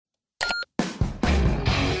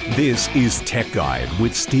This is Tech Guide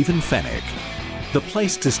with Stephen Fennick, the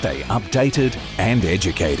place to stay updated and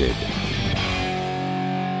educated.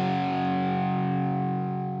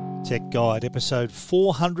 Tech Guide, episode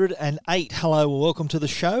 408. Hello and welcome to the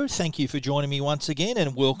show. Thank you for joining me once again,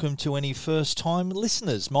 and welcome to any first-time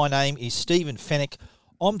listeners. My name is Stephen Fennick.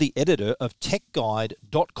 I'm the editor of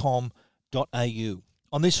techguide.com.au.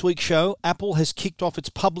 On this week's show, Apple has kicked off its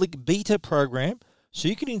public beta program so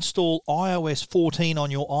you can install iOS 14 on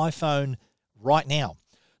your iPhone right now.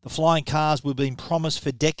 The flying cars we've been promised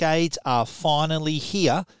for decades are finally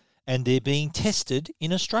here, and they're being tested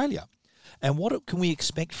in Australia. And what can we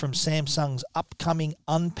expect from Samsung's upcoming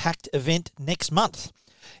Unpacked event next month?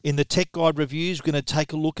 In the Tech Guide reviews, we're going to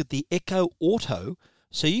take a look at the Echo Auto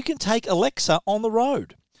so you can take Alexa on the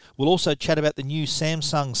road. We'll also chat about the new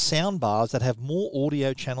Samsung soundbars that have more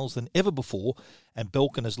audio channels than ever before, and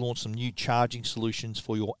Belkin has launched some new charging solutions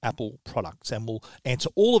for your Apple products. And we'll answer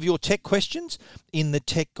all of your tech questions in the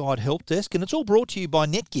Tech Guide Help Desk, and it's all brought to you by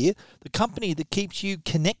Netgear, the company that keeps you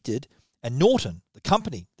connected, and Norton, the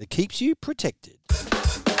company that keeps you protected.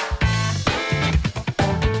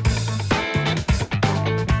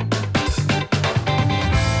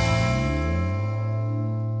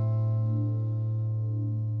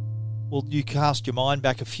 Well, you cast your mind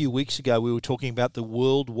back a few weeks ago. We were talking about the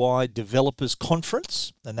Worldwide Developers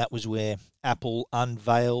Conference, and that was where Apple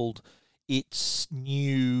unveiled its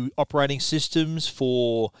new operating systems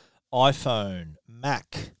for iPhone,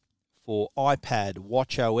 Mac, for iPad,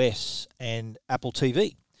 watchOS, and Apple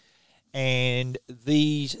TV. And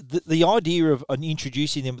the idea of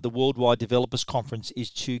introducing them at the Worldwide Developers Conference is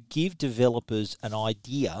to give developers an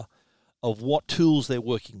idea of what tools they're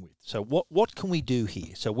working with. So what can we do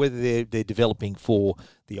here? So whether they're developing for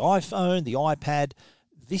the iPhone, the iPad,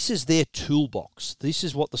 this is their toolbox. This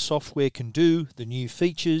is what the software can do, the new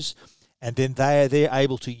features, and then they're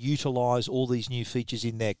able to utilize all these new features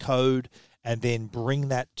in their code and then bring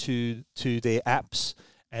that to their apps,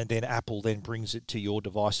 and then Apple then brings it to your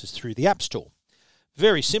devices through the App Store.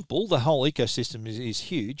 Very simple. The whole ecosystem is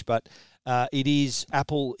huge, but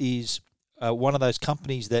Apple is one of those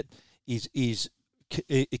companies that is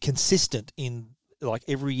consistent in, like,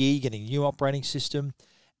 every year getting a new operating system,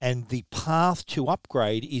 and the path to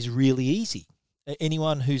upgrade is really easy.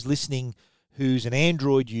 Anyone who's listening who's an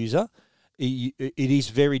Android user, it is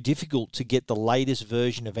very difficult to get the latest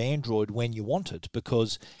version of Android when you want it,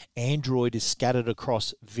 because Android is scattered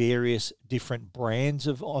across various different brands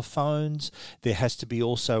of phones. There has to be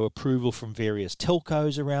also approval from various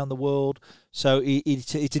telcos around the world. So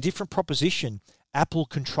it's a different proposition. Apple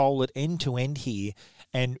control it end to end here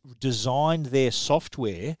and designed their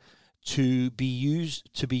software to be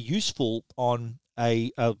useful on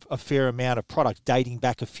a fair amount of product dating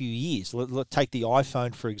back a few years. Let's take the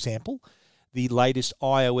iPhone, for example. The latest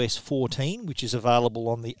iOS 14, which is available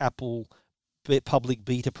on the Apple public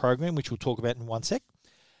beta program, which we'll talk about in one sec,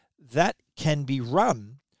 that can be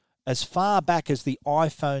run as far back as the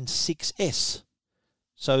iPhone 6S.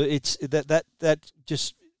 So it's that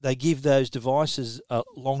just, they give those devices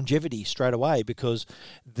longevity straight away, because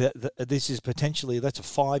this is potentially, that's a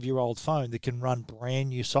 5-year-old phone that can run brand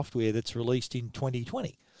new software that's released in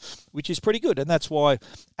 2020, which is pretty good. And that's why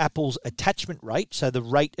Apple's attachment rate, so the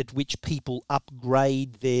rate at which people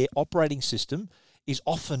upgrade their operating system, is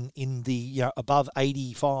often in the above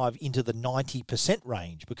 85 into the 90%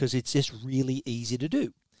 range, because it's just really easy to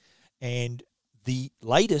do. And the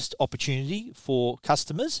latest opportunity for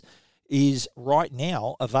customers is right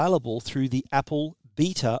now available through the Apple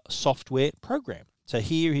Beta software program. So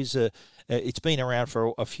here is it's been around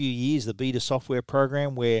for a few years, the Beta software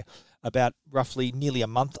program, where about roughly nearly a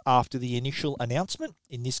month after the initial announcement,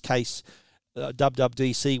 in this case,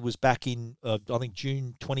 WWDC was back in, I think,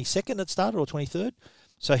 June 22nd it started, or 23rd.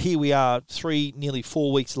 So here we are nearly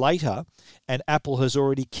 4 weeks later, and Apple has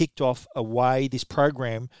already kicked off this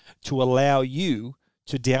program to allow you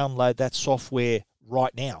to download that software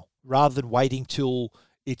right now, rather than waiting till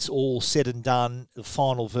it's all said and done, the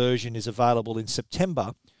final version is available in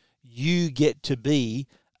September. You get to be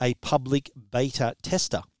a public beta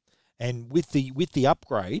tester. And with the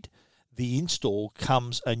upgrade, the install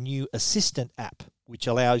comes a new assistant app, which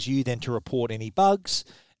allows you then to report any bugs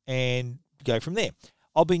and go from there.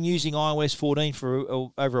 I've been using iOS 14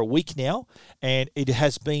 for over a week now, and it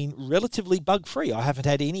has been relatively bug-free. I haven't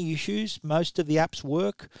had any issues. Most of the apps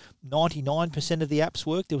work. 99% of the apps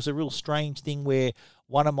work. There was a real strange thing where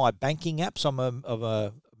one of my banking apps, I'm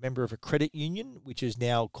a member of a credit union, which is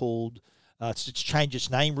now called, it's changed its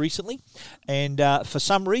name recently, and for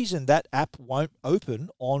some reason that app won't open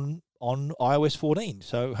on iOS 14.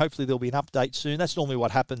 So hopefully there'll be an update soon. That's normally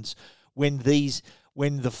what happens when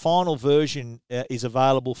when the final version is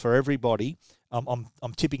available for everybody,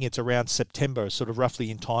 I'm tipping it's around September, sort of roughly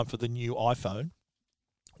in time for the new iPhone.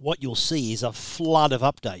 What you'll see is a flood of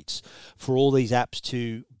updates for all these apps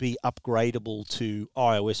to be upgradable to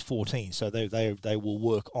iOS 14. So they will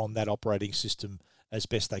work on that operating system as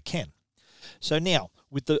best they can. So now,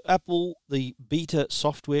 with the beta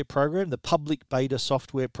software program, the public beta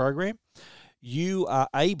software program, you are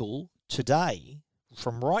able today,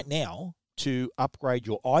 from right now, to upgrade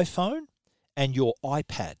your iPhone and your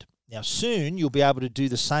iPad. Now, soon you'll be able to do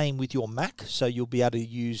the same with your Mac, so you'll be able to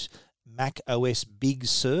use Mac OS Big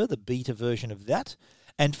Sur, the beta version of that.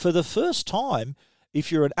 And for the first time,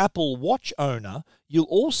 if you're an Apple Watch owner, you'll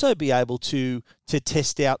also be able to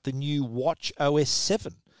test out the new Watch OS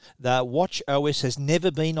 7. The Watch OS has never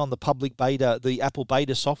been on the public beta, the Apple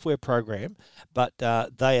beta software program, but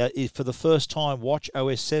for the first time, Watch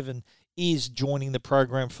OS 7 is joining the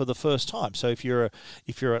program for the first time. So if you're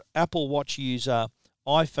an Apple Watch user,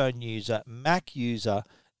 iPhone user, Mac user,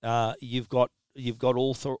 you've got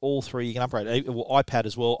all three. You can upgrade iPad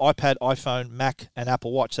as well. iPad, iPhone, Mac, and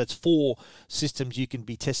Apple Watch. That's 4 systems you can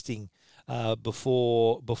be testing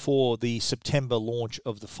before the September launch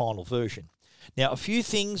of the final version. Now, a few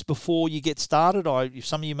things before you get started.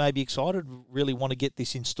 Some of you may be excited, really want to get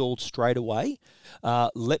this installed straight away.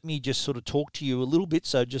 Let me just sort of talk to you a little bit.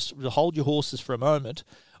 So just hold your horses for a moment.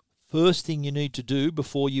 First thing you need to do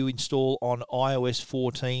before you install on iOS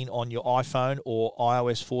 14 on your iPhone or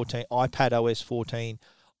iPad OS 14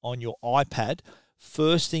 on your iPad,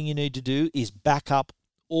 first thing you need to do is back up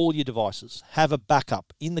all your devices. Have a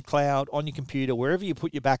backup in the cloud, on your computer, wherever you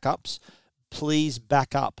put your backups. Please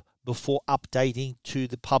back up before updating to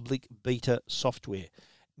the public beta software.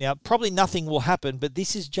 Now, probably nothing will happen, but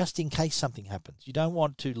this is just in case something happens. You don't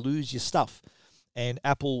want to lose your stuff. And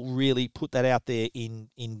Apple really put that out there in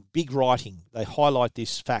big writing. They highlight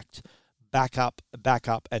this fact: back up,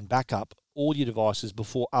 and back up all your devices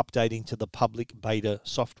before updating to the public beta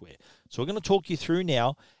software. So we're going to talk you through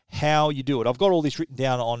now how you do it. I've got all this written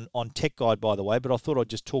down on Tech Guide, by the way, but I thought I'd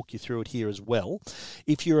just talk you through it here as well.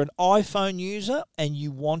 If you're an iPhone user and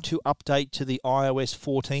you want to update to the iOS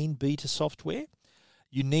 14 beta software,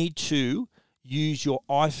 you need to use your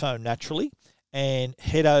iPhone naturally and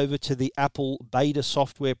head over to the Apple Beta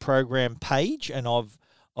Software Program page, and I've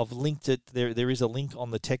linked it. There is a link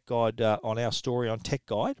on the Tech Guide, on our story on Tech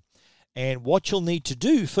Guide. And what you'll need to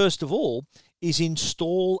do, first of all, is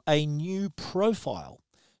install a new profile.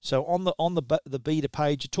 So on the beta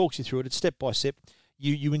page, it talks you through it. It's step by step.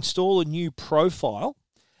 You install a new profile,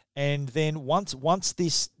 and then once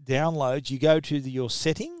this downloads, you go to your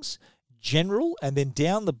settings, General, and then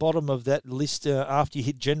down the bottom of that list, after you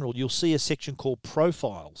hit General, you'll see a section called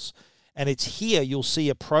Profiles. And it's here you'll see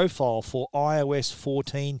a profile for iOS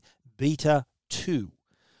 14 Beta 2.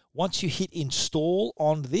 Once you hit Install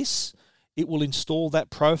on this, it will install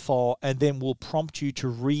that profile and then will prompt you to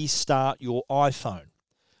restart your iPhone.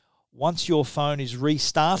 Once your phone is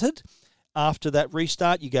restarted, after that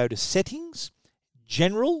restart, you go to Settings,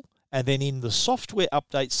 General, and then in the Software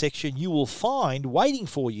Update section, you will find, waiting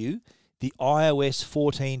for you, the iOS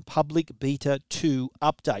 14 Public Beta 2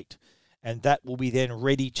 update, and that will be then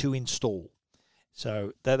ready to install.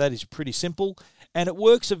 So that is pretty simple, and it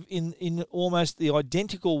works in almost the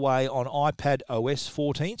identical way on iPad OS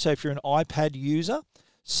 14. So if you're an iPad user,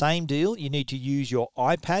 same deal. You need to use your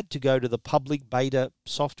iPad to go to the Public Beta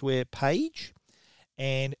software page,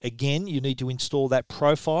 and again, you need to install that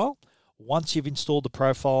profile. Once you've installed the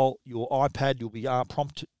profile, your iPad, you'll be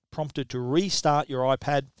prompted to restart your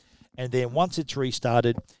iPad. And then once it's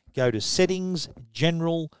restarted, go to Settings,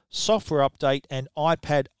 General, Software Update, and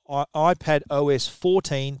iPad OS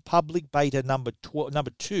 14 Public Beta number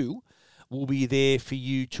 2 will be there for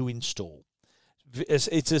you to install.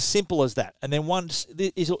 It's as simple as that. And then once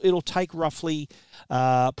it'll take roughly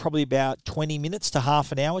probably about 20 minutes to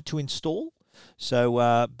half an hour to install.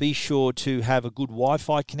 So be sure to have a good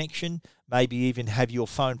Wi-Fi connection. Maybe even have your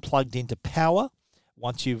phone plugged into power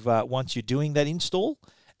once you're doing that install.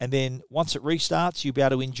 And then once it restarts, you'll be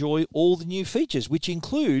able to enjoy all the new features, which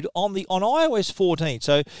include on iOS 14.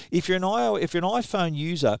 So if you're an iPhone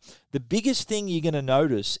user, the biggest thing you're going to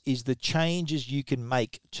notice is the changes you can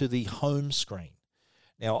make to the home screen.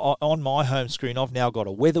 Now, on my home screen, I've now got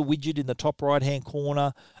a weather widget in the top right-hand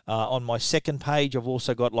corner. On my second page, I've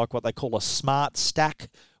also got like what they call a smart stack,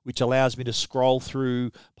 which allows me to scroll through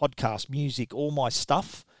podcast, music, all my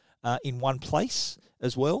stuff in one place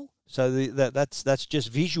as well. So that's just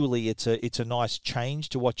visually, it's a nice change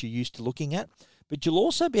to what you're used to looking at. But you'll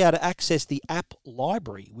also be able to access the app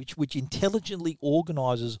library, which intelligently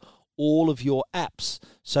organises all of your apps.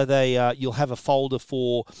 So you'll have a folder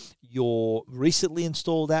for your recently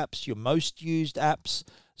installed apps, your most used apps.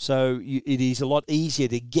 So it is a lot easier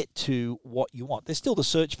to get to what you want. There's still the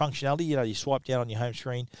search functionality. You swipe down on your home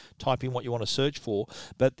screen, type in what you want to search for.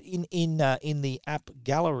 But in the app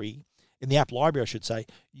gallery, in the app library, I should say,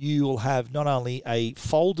 you will have not only a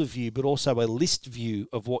folder view, but also a list view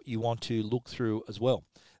of what you want to look through as well.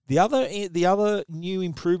 The other new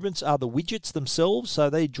improvements are the widgets themselves. So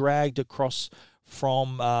they dragged across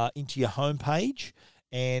from into your home page.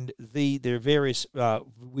 And there are various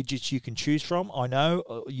widgets you can choose from. I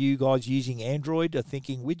know you guys using Android are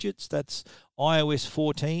thinking widgets. That's iOS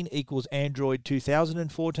 14 equals Android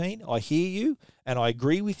 2014. I hear you, and I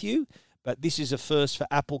agree with you. But this is a first for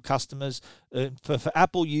Apple customers. For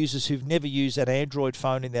Apple users who've never used an Android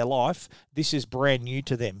phone in their life, this is brand new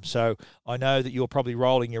to them. So I know that you're probably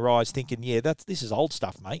rolling your eyes thinking, yeah, this is old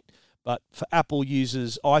stuff, mate. But for Apple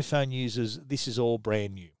users, iPhone users, this is all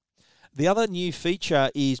brand new. The other new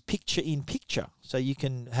feature is picture-in-picture. So you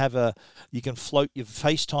can float your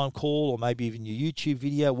FaceTime call or maybe even your YouTube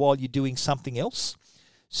video while you're doing something else.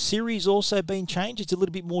 Siri's also been changed. It's a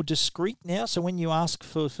little bit more discreet now. So when you ask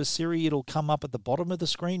for Siri, it'll come up at the bottom of the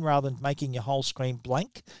screen rather than making your whole screen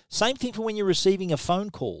blank. Same thing for when you're receiving a phone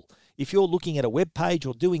call. If you're looking at a web page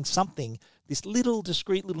or doing something, this little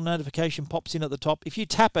discreet little notification pops in at the top. If you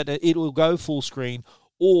tap it, it will go full screen.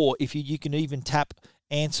 Or if you can even tap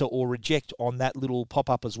answer or reject on that little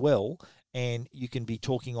pop-up as well, and you can be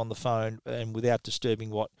talking on the phone and without disturbing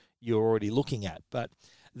what you're already looking at. But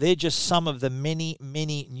they're just some of the many,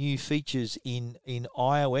 many new features in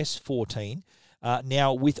iOS 14.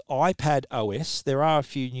 Now, with iPad OS, there are a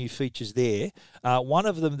few new features there. One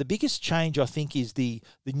of them, the biggest change, I think, is the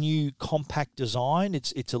new compact design.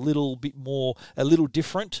 It's a little bit more, a little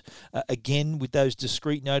different. Again, with those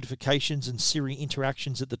discrete notifications and Siri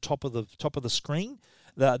interactions at the top of the screen.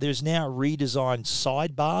 There's now redesigned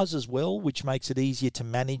sidebars as well, which makes it easier to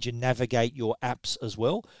manage and navigate your apps as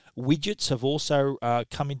well. Widgets have also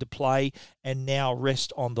come into play and now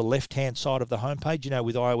rest on the left-hand side of the homepage.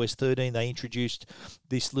 With iOS 13, they introduced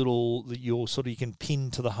this little, you can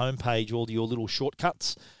pin to the homepage all your little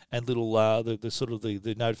shortcuts and little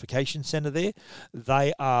the notification center there.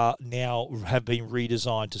 They are now have been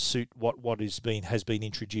redesigned to suit what has been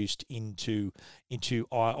introduced into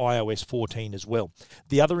iOS 14 as well.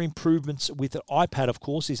 The other improvements with the iPad, of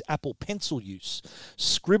course, is Apple Pencil use.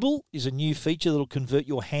 Scribble is a new feature that will convert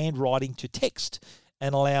your handwriting to text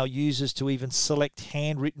and allow users to even select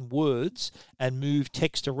handwritten words and move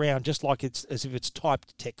text around just like it's as if it's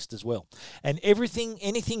typed text as well. And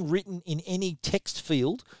anything written in any text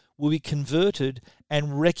field will be converted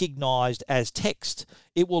and recognized as text.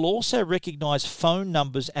 It will also recognize phone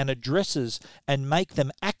numbers and addresses and make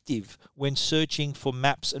them active when searching for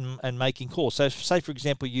maps and making calls. So say, for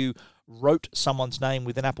example, you wrote someone's name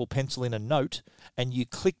with an Apple Pencil in a note and you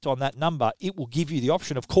clicked on that number, it will give you the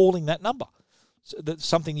option of calling that number. So that's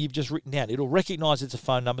something you've just written down. It'll recognize it's a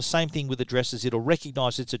phone number. Same thing with addresses. It'll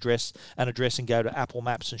recognize its address and go to Apple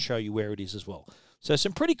Maps and show you where it is as well. So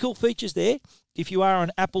some pretty cool features there. If you are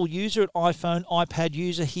an Apple user, an iPhone, iPad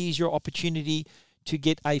user, here's your opportunity to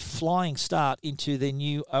get a flying start into their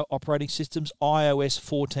new operating systems, iOS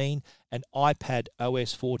 14 and iPad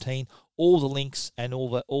OS 14. All the links and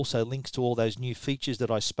also links to all those new features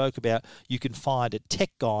that I spoke about, you can find at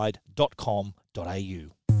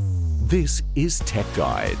techguide.com.au. This is Tech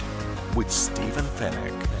Guide with Stephen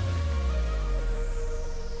Fenech.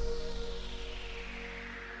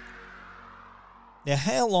 Now,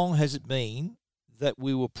 how long has it been that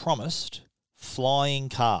we were promised flying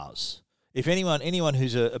cars? If anyone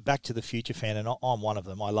who's a Back to the Future fan, and I'm one of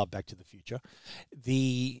them, I love Back to the Future,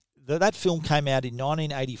 that film came out in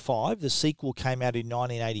 1985. The sequel came out in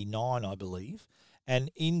 1989, I believe.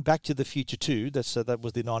 And in Back to the Future 2, that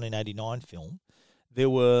was the 1989 film, there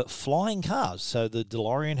were flying cars. So the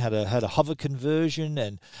DeLorean had a hover conversion,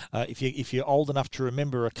 and if you're old enough to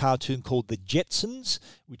remember a cartoon called The Jetsons,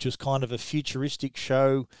 which was kind of a futuristic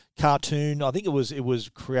show cartoon. I think it was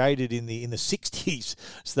created in the 60s,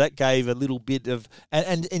 so that gave a little bit of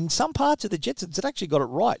and in some parts of the Jetsons it actually got it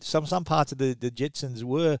right. Some parts of the Jetsons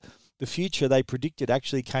were the future they predicted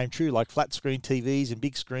actually came true, like flat screen TVs and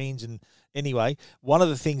big screens. And anyway, one of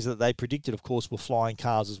the things that they predicted, of course, were flying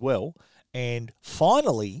cars as well. And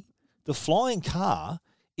finally, the flying car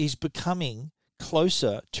is becoming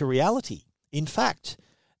closer to reality. In fact,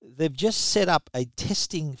 they've just set up a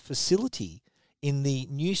testing facility in the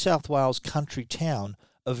New South Wales country town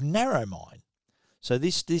of Narromine. So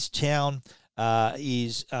this town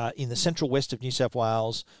is in the central west of New South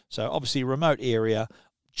Wales, so obviously a remote area,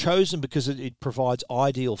 chosen because it provides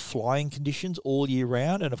ideal flying conditions all year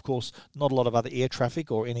round, and of course not a lot of other air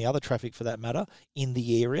traffic or any other traffic for that matter in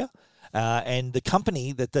the area. And the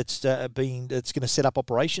company that's going to set up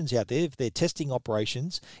operations out there, their testing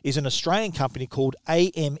operations, is an Australian company called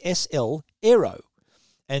AMSL Aero.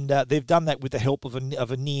 And they've done that with the help of a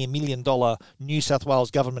near $1 million New South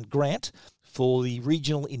Wales government grant for the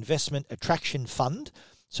Regional Investment Attraction Fund.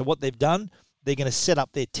 So what they've done, they're going to set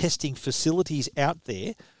up their testing facilities out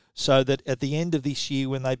there so that at the end of this year,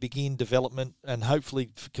 when they begin development and hopefully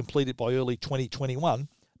complete it by early 2021,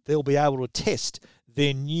 they'll be able to test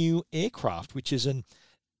their new aircraft, which is an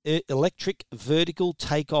electric vertical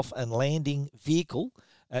takeoff and landing vehicle.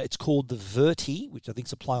 It's called the Verti, which I think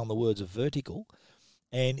is a play on the words of vertical.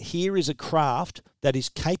 And here is a craft that is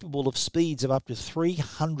capable of speeds of up to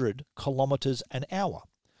 300 kilometres an hour.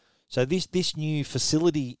 So this new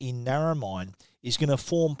facility in Narromine is going to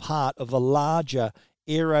form part of a larger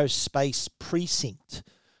aerospace precinct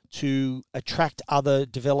to attract other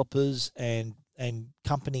developers and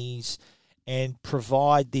companies and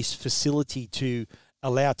provide this facility to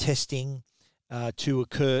allow testing to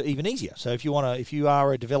occur even easier. So if you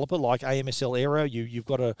are a developer like AMSL Aero, you've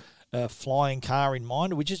got a flying car in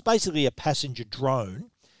mind, which is basically a passenger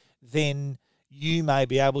drone, then you may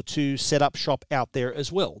be able to set up shop out there as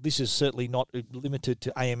well. This is certainly not limited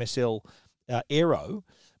to AMSL Aero,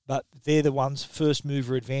 but they're the ones, first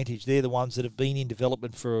mover advantage. They're the ones that have been in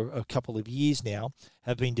development for a couple of years now,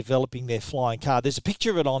 have been developing their flying car. There's a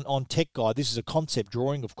picture of it on Tech Guide. This is a concept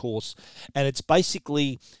drawing, of course, and it's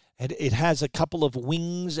basically, it has a couple of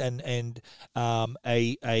wings and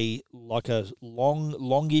a like a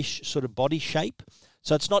longish sort of body shape.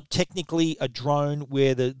 So it's not technically a drone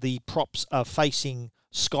where the props are facing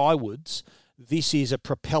skywards. This is a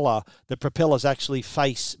propeller. The propellers actually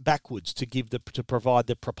face backwards to provide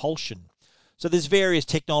the propulsion. So there's various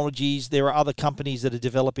technologies. There are other companies that are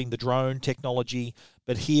developing the drone technology,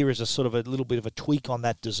 but here is a sort of a little bit of a tweak on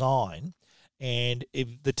that design. And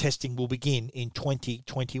the testing will begin in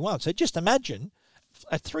 2021. So just imagine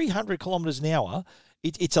at 300 kilometres an hour,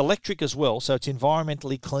 it's electric as well, so it's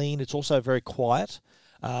environmentally clean. It's also very quiet.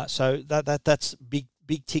 So that's big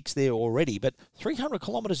ticks there already. But 300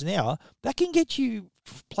 kilometres an hour, that can get you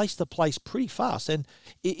place to place pretty fast. And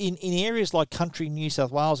in areas like country New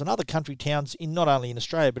South Wales and other country towns, not only in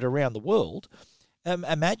Australia but around the world,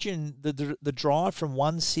 imagine the drive from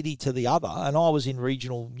one city to the other. And I was in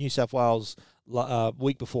regional New South Wales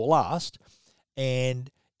week before last, and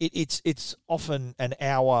it's often an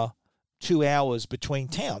hour, 2 hours between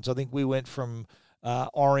towns. I think we went from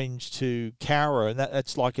Orange to Cowra, and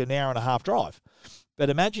that's like an hour and a half drive.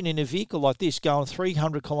 But imagine in a vehicle like this going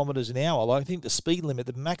 300 kilometres an hour. Like I think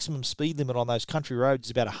the maximum speed limit on those country roads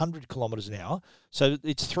is about 100 kilometres an hour. So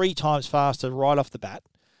it's 3 times faster right off the bat.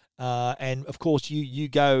 And of course, you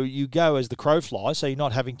go as the crow flies, so you're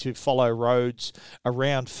not having to follow roads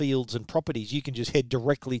around fields and properties. You can just head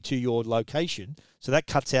directly to your location. So that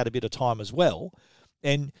cuts out a bit of time as well.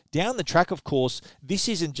 And down the track, of course, this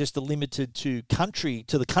isn't just limited to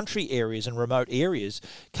the country areas and remote areas.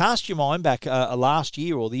 Cast your mind back last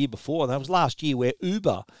year or the year before, and that was last year, where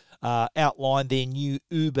Uber outlined their new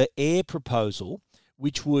Uber Air proposal,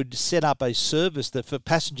 which would set up a service that for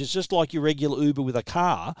passengers, just like your regular Uber with a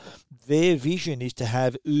car, their vision is to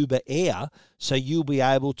have Uber Air, so you'll be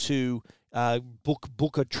able to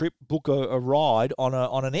book a trip, book a ride on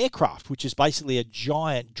an aircraft, which is basically a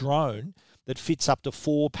giant drone that fits up to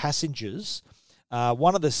 4 passengers.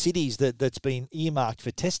 One of the cities that's been earmarked for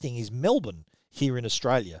testing is Melbourne here in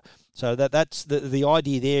Australia. So that's the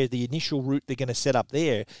idea there. The initial route they're going to set up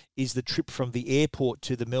there is the trip from the airport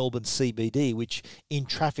to the Melbourne CBD, which in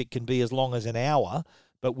traffic can be as long as an hour,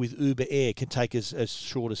 but with Uber Air can take as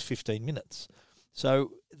short as 15 minutes.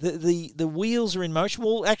 So the wheels are in motion.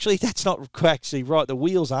 Well, actually, that's not actually right. The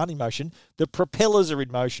wheels aren't in motion. The propellers are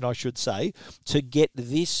in motion, I should say, to get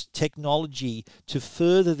this technology, to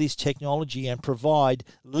further this technology and provide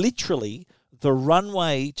literally the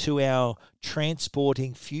runway to our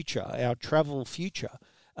transporting future, our travel future.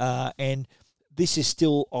 And this is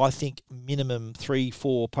still, I think, minimum 3,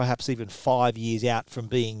 4, perhaps even 5 years out from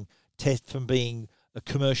being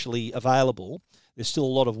commercially available. There's still a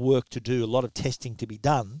lot of work to do, a lot of testing to be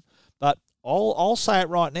done. But I'll say it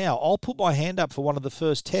right now. I'll put my hand up for one of the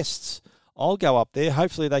first tests. I'll go up there.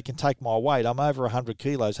 Hopefully they can take my weight. I'm over 100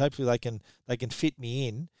 kilos. Hopefully they can fit me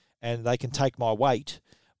in and they can take my weight.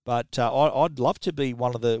 But I'd love to be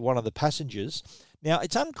one of the passengers. Now,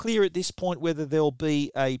 it's unclear at this point whether there'll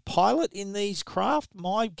be a pilot in these craft.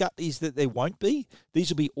 My gut is that there won't be.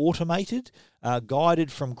 These will be automated,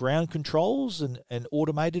 guided from ground controls and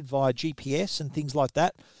automated via GPS and things like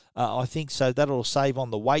that. I think so that'll save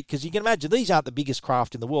on the weight, because you can imagine these aren't the biggest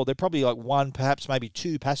craft in the world. They're probably like one, perhaps maybe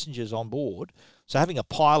two passengers on board. So having a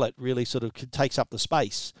pilot really sort of takes up the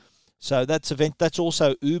space. So that's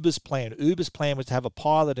also Uber's plan. Uber's plan was to have a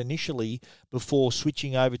pilot initially before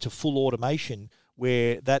switching over to full automation,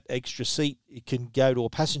 where that extra seat can go to a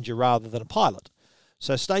passenger rather than a pilot.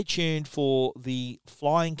 So stay tuned for the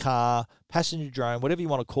flying car, passenger drone, whatever you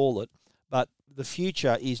want to call it. But the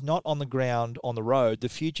future is not on the ground, on the road. The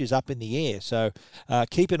future is up in the air. So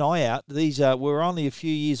keep an eye out. We're only a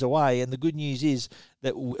few years away, and the good news is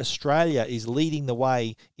that Australia is leading the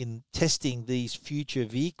way in testing these future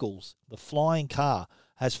vehicles. The flying car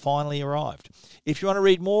has finally arrived. If you want to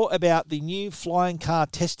read more about the new flying car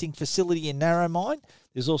testing facility in Narromine,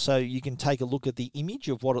 there's also, you can take a look at the image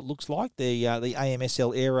of what it looks like, the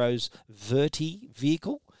AMSL Aero's Verti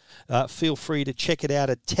vehicle. Feel free to check it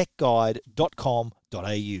out at techguide.com.au.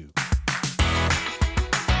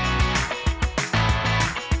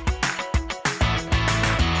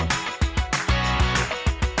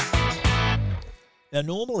 Now,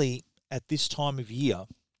 normally at this time of year,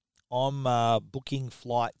 I'm booking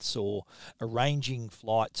flights or arranging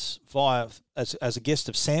flights as a guest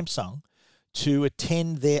of Samsung to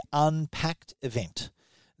attend their Unpacked event.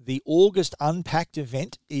 The August Unpacked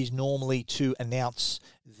event is normally to announce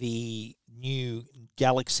the new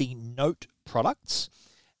Galaxy Note products,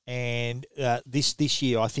 and this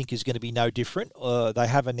year I think is going to be no different. They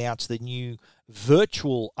have announced the new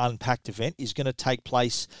virtual Unpacked event is going to take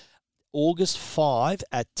place August 5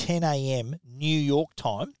 at 10 a.m. New York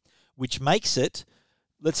time, which makes it,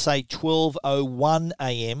 let's say, 12:01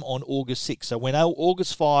 a.m. on August 6. So when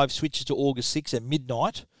August 5 switches to August 6 at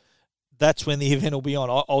midnight, that's when the event will be on.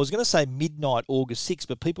 I was going to say midnight August 6,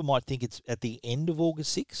 but people might think it's at the end of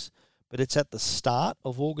August 6, but it's at the start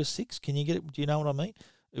of August 6. Can you get it? Do you know what I mean?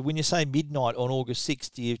 When you say midnight on August 6,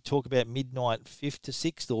 do you talk about midnight 5th to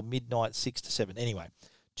 6th or midnight 6th to 7th? Anyway,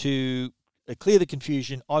 to clear the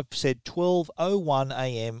confusion, I've said 12:01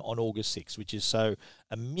 a.m. on August 6, which is so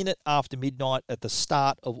a minute after midnight at the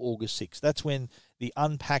start of August 6. That's when the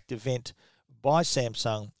Unpacked event by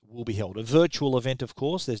Samsung will be held. A virtual event, of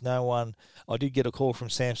course. There's no one. I did get a call from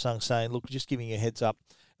Samsung saying, look, just giving you a heads up,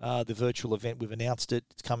 the virtual event, we've announced it.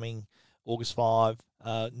 It's coming August 5.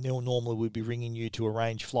 Normally we'd be ringing you to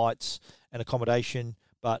arrange flights and accommodation,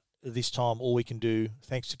 but this time all we can do,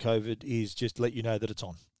 thanks to COVID, is just let you know that it's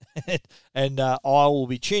on. And I will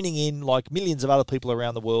be tuning in like millions of other people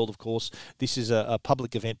around the world, of course. This is a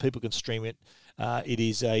public event. People can stream it. It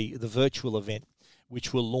is the virtual event,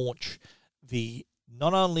 which will launch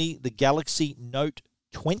not only the Galaxy Note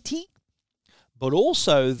 20, but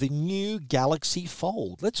also the new Galaxy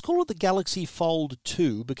Fold. Let's call it the Galaxy Fold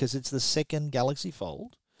 2 because it's the second Galaxy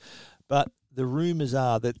Fold. But the rumours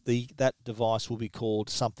are that that device will be called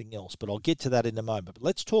something else. But I'll get to that in a moment. But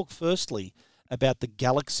let's talk firstly about the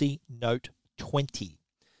Galaxy Note 20.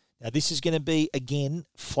 Now, this is going to be, again,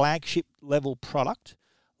 flagship level product,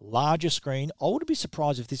 larger screen. I wouldn't be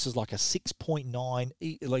surprised if this is like a 6.9,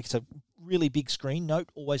 like it's a really big screen. Note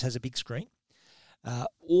always has a big screen.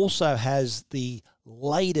 Also has the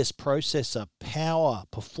latest processor, power,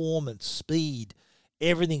 performance, speed.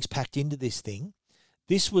 Everything's packed into this thing.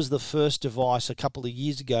 This was the first device a couple of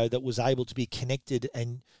years ago that was able to be connected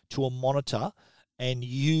and to a monitor and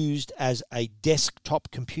used as a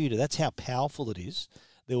desktop computer. That's how powerful it is.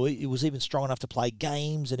 It was even strong enough to play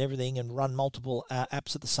games and everything and run multiple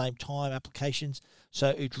apps at the same time, applications. So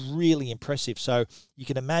it's really impressive. So you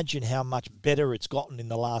can imagine how much better it's gotten in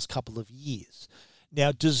the last couple of years.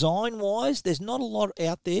 Now, design-wise, there's not a lot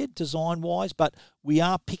out there design-wise, but we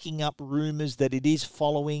are picking up rumours that it is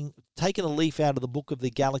taking a leaf out of the book of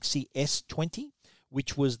the Galaxy S20,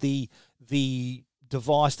 which was the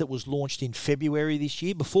device that was launched in February this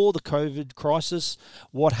year. Before the COVID crisis,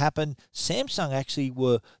 what happened? Samsung actually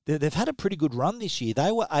they've had a pretty good run this year.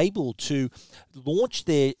 They were able to launch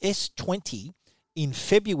their S20 in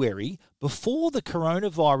February before the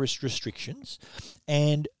coronavirus restrictions,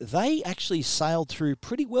 and they actually sailed through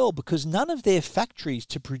pretty well because none of their factories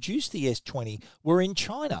to produce the S20 were in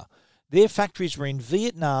China. Their factories were in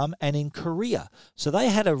Vietnam and in Korea. So they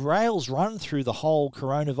had a rails run through the whole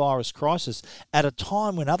coronavirus crisis at a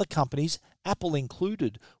time when other companies, Apple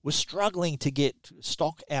included, were struggling to get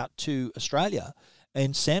stock out to Australia.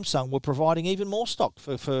 And Samsung were providing even more stock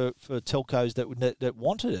for telcos that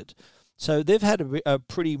wanted it. So they've had a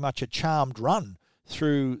pretty much a charmed run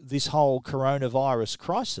through this whole coronavirus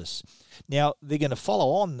crisis. Now, they're going to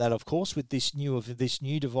follow on that, of course, with this new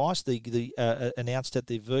device, announced at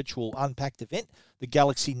the virtual Unpacked event, the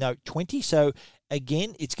Galaxy Note 20. So,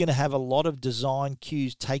 again, it's going to have a lot of design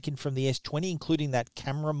cues taken from the S20, including that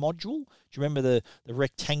camera module. Do you remember the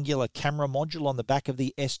rectangular camera module on the back of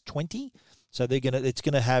the S20? So it's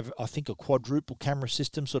going to have, I think, a quadruple camera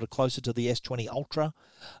system, sort of closer to the S20 Ultra.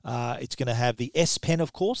 It's going to have the S Pen,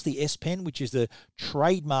 of course, the S Pen, which is the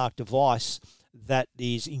trademark device that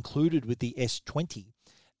is included with the S20.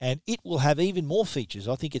 And it will have even more features.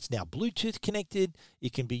 I think it's now Bluetooth connected.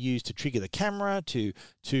 It can be used to trigger the camera, to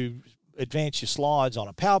advance your slides on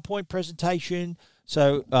a PowerPoint presentation.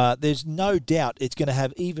 So there's no doubt it's going to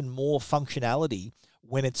have even more functionality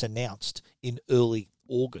when it's announced in early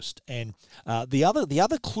August. And the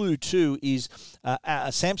other clue too is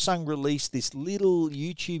Samsung released this little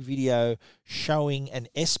YouTube video showing an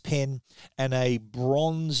S Pen and a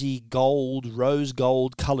bronzy gold, rose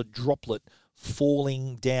gold colored droplet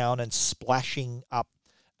falling down and splashing up.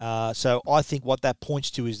 So I think what that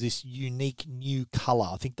points to is this unique new color.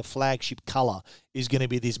 I think the flagship color is going to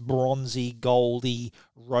be this bronzy, goldy,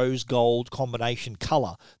 rose gold combination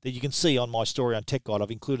color that you can see on my story on Tech Guide.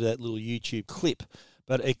 I've included that little YouTube clip.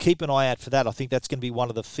 But keep an eye out for that. I think that's going to be one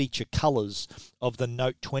of the feature colors of the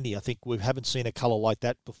Note 20. I think we haven't seen a color like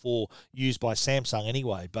that before used by Samsung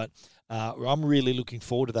anyway. But I'm really looking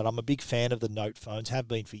forward to that. I'm a big fan of the Note phones, have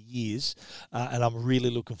been for years. And I'm really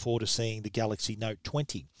looking forward to seeing the Galaxy Note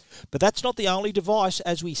 20. But that's not the only device,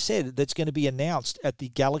 as we said, that's going to be announced at the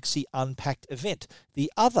Galaxy Unpacked event.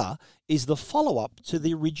 The other is the follow-up to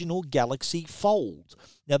the original Galaxy Fold.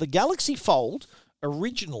 Now, the Galaxy Fold,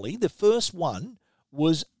 originally, the first one,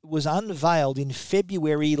 was unveiled in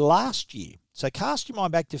February last year. So cast your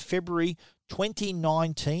mind back to February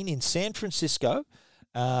 2019 in San Francisco.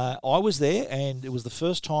 I was there, and it was the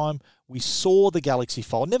first time we saw the Galaxy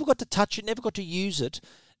Fold. Never got to touch it, never got to use it,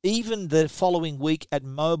 even the following week at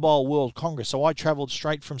Mobile World Congress. So I travelled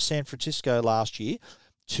straight from San Francisco last year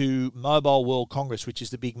to Mobile World Congress, which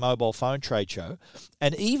is the big mobile phone trade show.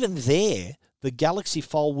 And even there, the Galaxy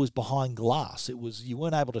Fold was behind glass. You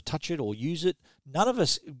weren't able to touch it or use it. None of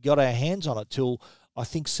us got our hands on it till, I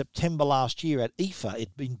think, September last year at IFA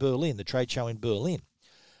in Berlin, the trade show in Berlin.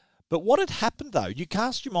 But what had happened, though, you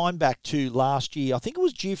cast your mind back to last year, I think it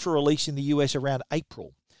was due for release in the US around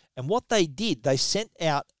April. And what they did, they sent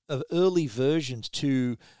out early versions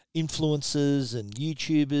to influencers and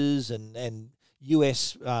YouTubers and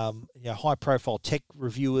US high-profile tech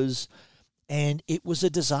reviewers, and it was a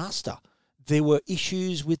disaster. There were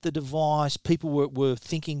issues with the device. People were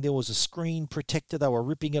thinking there was a screen protector. They were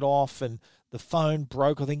ripping it off, and the phone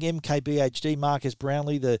broke. I think MKBHD, Marcus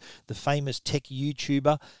Brownlee, the famous tech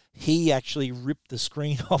YouTuber, he actually ripped the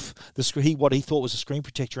screen off the screen, what he thought was a screen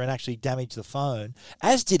protector, and actually damaged the phone,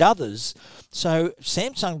 as did others. So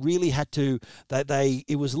Samsung really had to.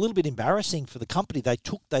 It was a little bit embarrassing for the company. They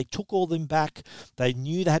took all them back. They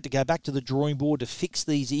knew they had to go back to the drawing board to fix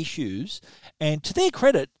these issues, and to their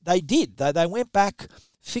credit, they did. They went back,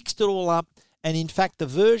 fixed it all up. And in fact, the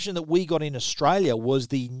version that we got in Australia was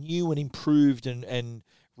the new and improved and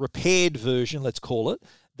repaired version, let's call it.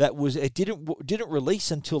 It didn't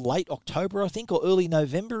release until late October, I think, or early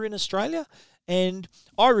November in Australia. And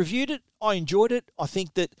I reviewed it. I enjoyed it. I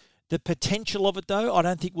think that the potential of it, though, I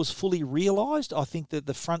don't think was fully realised. I think that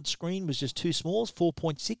the front screen was just too small. It's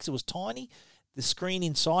 4.6. It was tiny. The screen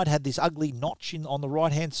inside had this ugly notch on the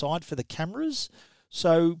right-hand side for the cameras.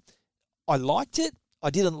 So I liked it. I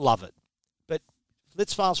didn't love it. But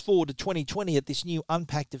let's fast forward to 2020 at this new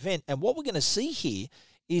Unpacked event. And what we're going to see here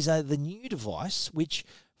is the new device, which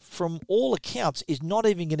from all accounts is not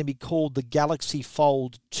even going to be called the Galaxy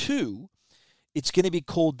Fold 2. It's going to be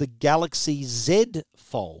called the Galaxy Z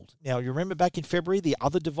Fold. Now, you remember back in February, the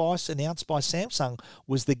other device announced by Samsung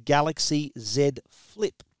was the Galaxy Z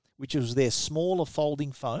Flip, which was their smaller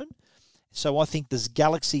folding phone. So I think this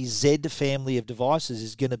Galaxy Z family of devices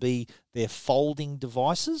is going to be their folding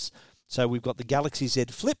devices. So we've got the Galaxy Z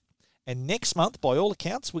Flip, and next month, by all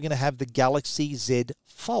accounts, we're going to have the Galaxy Z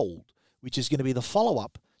Fold, which is going to be the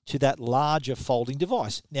follow-up to that larger folding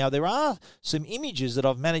device. Now, there are some images that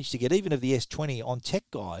I've managed to get, even of the S20 on Tech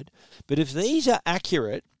Guide, but if these are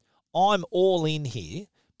accurate, I'm all in here,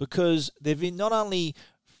 because they've been not only,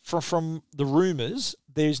 from the rumours,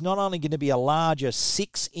 there's not only going to be a larger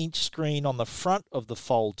 6-inch screen on the front of the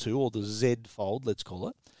Fold 2, or the Z Fold, let's call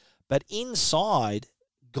it, but inside,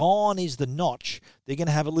 gone is the notch. They're going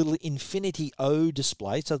to have a little Infinity O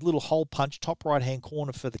display, so a little hole punch top right-hand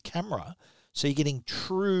corner for the camera. So you're getting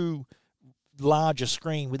true larger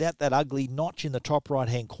screen without that ugly notch in the top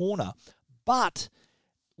right-hand corner. But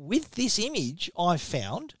with this image, I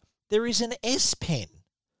found there is an S Pen.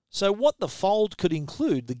 So what the Fold could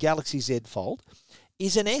include, the Galaxy Z Fold,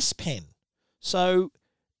 is an S Pen. So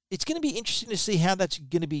it's going to be interesting to see how that's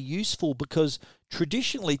going to be useful, because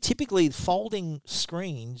typically folding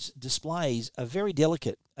screens, displays are very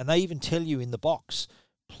delicate, and they even tell you in the box,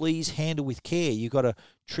 please handle with care. You've got to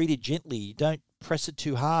treat it gently. You don't press it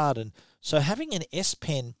too hard. And so having an S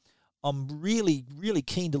Pen, I'm really, really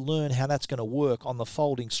keen to learn how that's going to work on the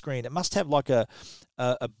folding screen. It must have like a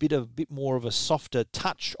bit more of a softer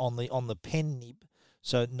touch on the pen nib,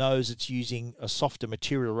 so it knows it's using a softer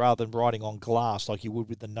material rather than writing on glass like you would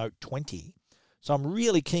with the Note 20. So I'm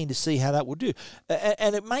really keen to see how that will do.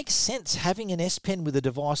 And it makes sense having an S Pen with a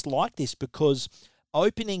device like this, because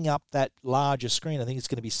opening up that larger screen, I think it's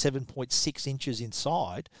going to be 7.6 inches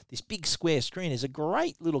inside, this big square screen is a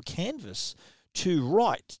great little canvas to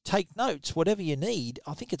write, take notes, whatever you need.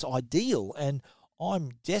 I think it's ideal, and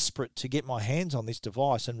I'm desperate to get my hands on this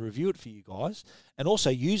device and review it for you guys, and also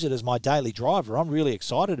use it as my daily driver. I'm really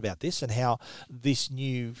excited about this and how this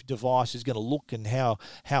new device is going to look and how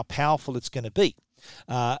powerful it's going to be.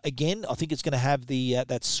 Again, I think it's going to have the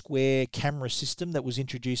that square camera system that was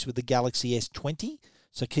introduced with the Galaxy S20,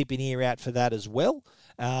 so keep an ear out for that as well.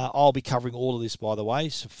 I'll be covering all of this, by the way,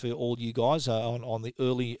 so for all you guys on the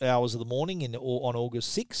early hours of the morning on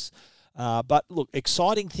August 6th. But look,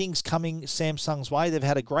 exciting things coming Samsung's way. They've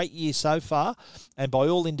had a great year so far, and by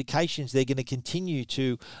all indications, they're going to continue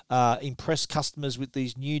to impress customers with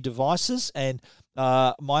these new devices. And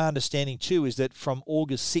my understanding too is that from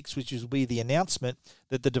August 6th, which will be the announcement,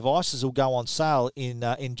 that the devices will go on sale in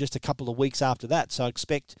just a couple of weeks after that. So I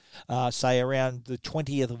expect, say, around the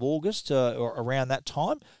 20th of August or around that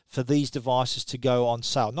time, for these devices to go on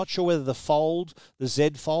sale. Not sure whether the Z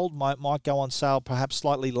Fold might go on sale perhaps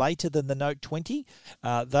slightly later than the Note 20.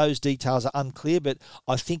 Those details are unclear, but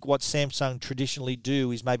I think what Samsung traditionally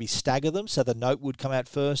do is maybe stagger them, so the Note would come out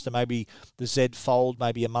first and maybe the Z Fold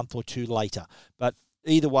maybe a month or two later. But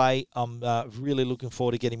either way, I'm really looking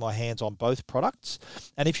forward to getting my hands on both products.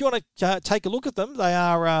 And if you want to take a look at them, they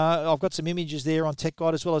are. I've got some images there on Tech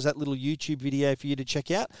Guide, as well as that little YouTube video for you to check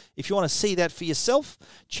out. If you want to see that for yourself,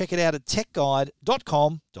 check it out at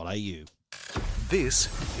techguide.com.au.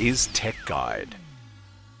 This is Tech Guide.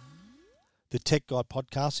 The Tech Guide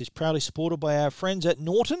podcast is proudly supported by our friends at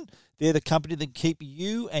Norton. They're the company that keep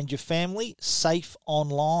you and your family safe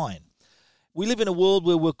online. We live in a world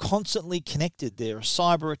where we're constantly connected. There are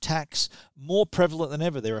cyber attacks more prevalent than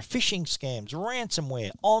ever. There are phishing scams,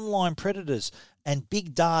 ransomware, online predators, and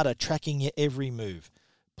big data tracking your every move.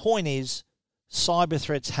 Point is, cyber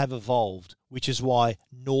threats have evolved, which is why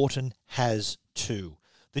Norton has too.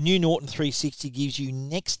 The new Norton 360 gives you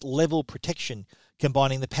next-level protection,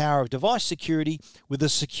 combining the power of device security with a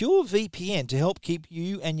secure VPN to help keep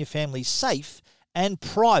you and your family safe and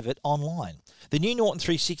private online. The new Norton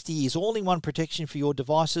 360 is all-in-one protection for your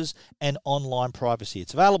devices and online privacy.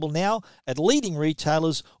 It's available now at leading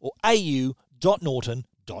retailers or au.norton.com.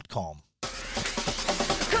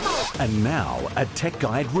 And now, a Tech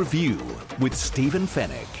Guide review with Stephen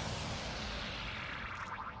Fennick.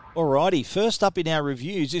 Alrighty, first up in our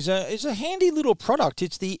reviews is a handy little product.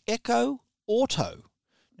 It's the Echo Auto.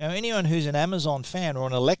 Now, anyone who's an Amazon fan or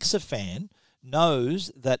an Alexa fan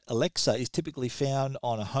knows that Alexa is typically found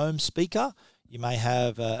on a home speaker. You may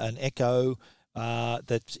have an Echo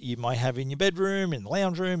that you might have in your bedroom, in the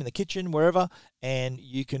lounge room, in the kitchen, wherever, and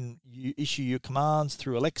you issue your commands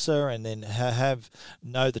through Alexa, and then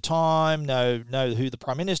know the time, know who the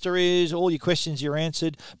Prime Minister is, all your questions you're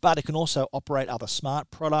answered. But it can also operate other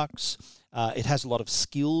smart products. It has a lot of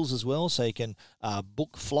skills as well, so you can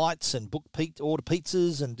book flights and order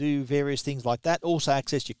pizzas and do various things like that. Also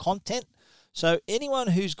access your content. So anyone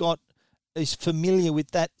who's is familiar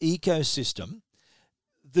with that ecosystem,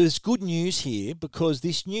 there's good news here, because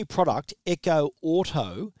this new product, Echo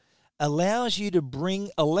Auto, allows you to bring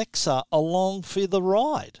Alexa along for the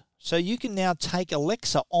ride. So you can now take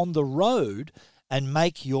Alexa on the road and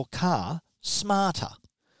make your car smarter.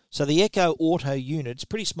 So the Echo Auto unit's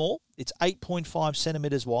pretty small. It's 8.5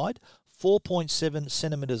 centimetres wide, 4.7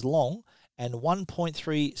 centimetres long, and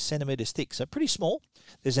 1.3 centimetres thick. So pretty small.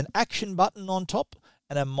 There's an action button on top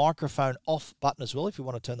and a microphone off button as well if you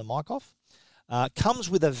want to turn the mic off. Comes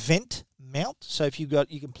with a vent mount, so if you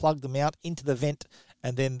can plug the mount into the vent,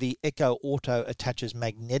 and then the Echo Auto attaches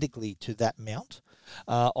magnetically to that mount.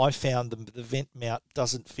 I found the vent mount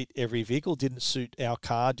doesn't fit every vehicle, didn't suit our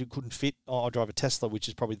car, couldn't fit. I drive a Tesla, which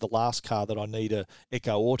is probably the last car that I need a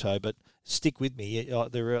Echo Auto, but stick with me.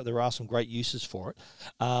 There are some great uses for it.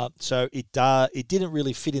 So it didn't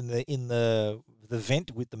really fit in the the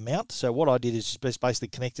vent with the mount. So what I did is just basically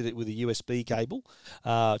connected it with a USB cable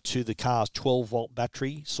to the car's 12-volt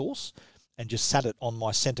battery source and just sat it on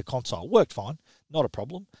my center console. Worked fine, not a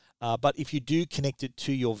problem. But if you do connect it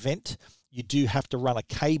to your vent, you do have to run a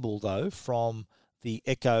cable, though, from the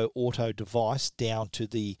Echo Auto device down to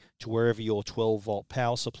wherever your 12-volt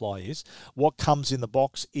power supply is. What comes in the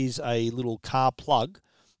box is a little car plug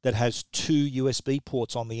that has 2 USB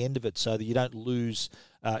ports on the end of it, so that you don't lose,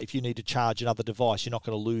 if you need to charge another device, you're not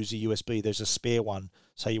going to lose a USB. There's a spare one.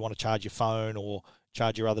 Say you want to charge your phone or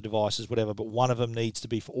charge your other devices, whatever, but one of them needs to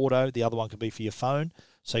be for auto, the other one can be for your phone,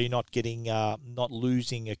 so you're not getting, not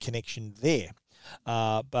losing a connection there.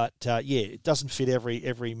 But it doesn't fit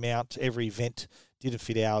every mount, every vent. Didn't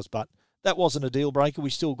fit ours, but that wasn't a deal breaker.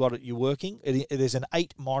 We still got it working. There's an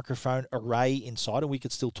 8 microphone array inside, and we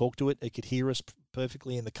could still talk to it. It could hear us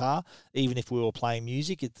perfectly in the car, even if we were playing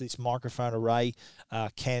music. This microphone array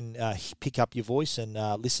can pick up your voice and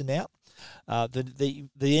listen out. Then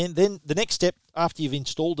the next step after you've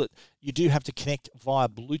installed it, you do have to connect via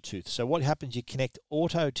Bluetooth. So what happens? You connect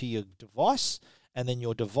auto to your device, and then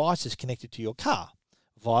your device is connected to your car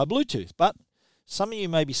via Bluetooth. But some of you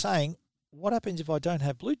may be saying, what happens if I don't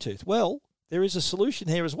have Bluetooth? Well, there is a solution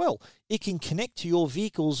here as well. It can connect to your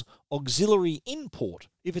vehicle's auxiliary in port,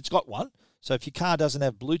 if it's got one. So if your car doesn't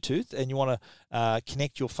have Bluetooth and you want to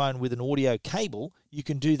connect your phone with an audio cable, you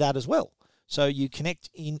can do that as well. So you connect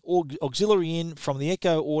in auxiliary in from the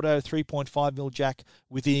Echo Auto 3.5mm jack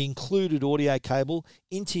with the included audio cable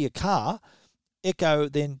into your car. Echo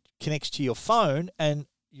then connects to your phone, and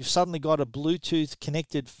you've suddenly got a Bluetooth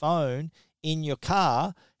connected phone in your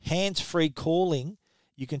car, hands-free calling.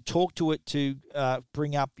 You can talk to it to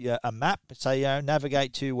bring up a map, say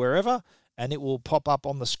navigate to wherever, and it will pop up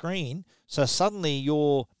on the screen. So suddenly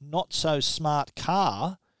your not-so-smart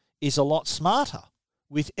car is a lot smarter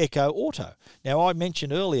with Echo Auto. Now, I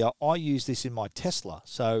mentioned earlier, I use this in my Tesla.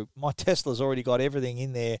 So my Tesla's already got everything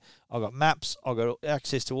in there. I've got maps. I've got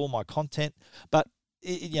access to all my content. But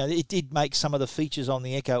it did make some of the features on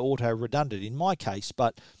the Echo Auto redundant in my case.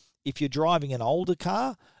 But if you're driving an older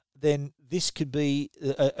car, then this could be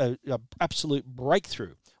a absolute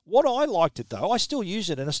breakthrough. What I liked it, though, I still use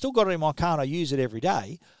it, and I still got it in my car, and I use it every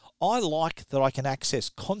day. I like that I can access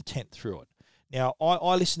content through it. Now,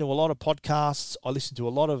 I listen to a lot of podcasts. I listen to a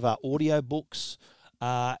lot of audio books,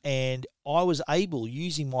 and I was able,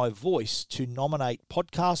 using my voice, to nominate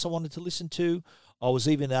podcasts I wanted to listen to. I was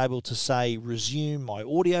even able to say resume my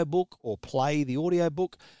audiobook or play the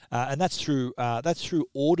audiobook, and that's through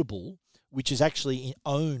Audible, which is actually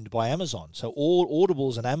owned by Amazon. So Audible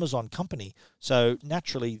is an Amazon company, so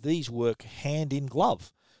naturally these work hand in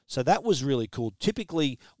glove. So that was really cool.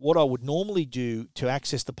 Typically, what I would normally do to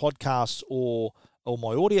access the podcasts or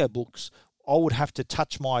my audiobooks, I would have to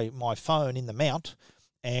touch my phone in the mount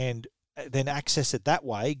and then access it that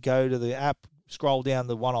way, go to the app, scroll down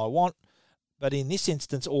the one I want. But in this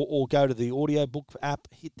instance, or go to the audiobook app,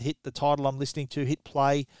 hit the title I'm listening to, hit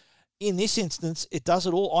play. In this instance, it does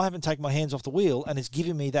it all. I haven't taken my hands off the wheel, and it's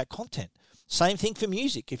giving me that content. Same thing for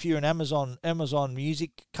music. If you're an Amazon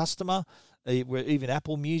Music customer, even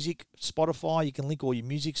Apple Music, Spotify, you can link all your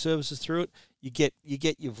music services through it. You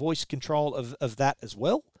get your voice control of that as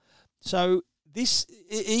well. So this,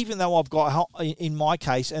 even though I've got, in my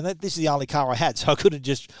case, and this is the only car I had, so I couldn't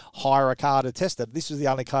just hire a car to test it. This was the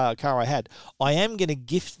only car I had. I am going to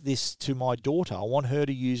gift this to my daughter. I want her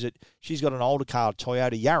to use it. She's got an older car,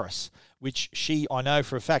 Toyota Yaris, which I know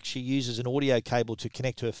for a fact she uses an audio cable to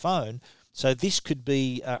connect her phone. So this could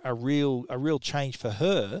be a real change for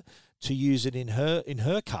her to use it in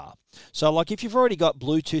her car. So like if you've already got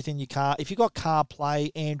Bluetooth in your car, if you've got CarPlay,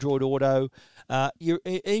 Android Auto,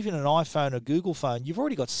 even an iPhone or Google phone, you've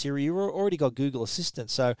already got Siri, you've already got Google Assistant,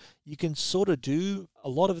 so you can sort of do a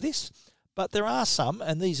lot of this. But there are some,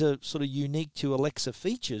 and these are sort of unique to Alexa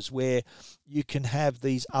features, where you can have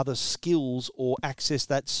these other skills or access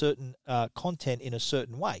that certain content in a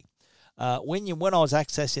certain way. When I was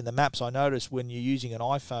accessing the maps, I noticed when you're using an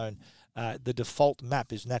iPhone, the default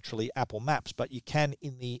map is naturally Apple Maps, but you can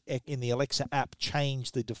in the Alexa app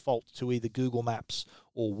change the default to either Google Maps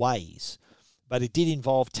or Waze. But it did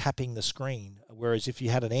involve tapping the screen, whereas if you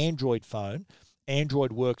had an Android phone,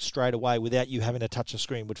 Android worked straight away without you having to touch the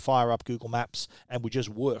screen, would fire up Google Maps and would just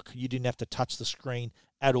work. You didn't have to touch the screen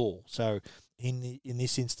at all. So in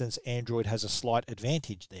this instance, Android has a slight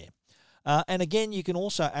advantage there. And again, you can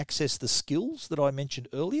also access the skills that I mentioned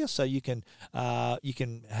earlier. So you can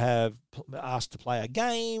have asked to play a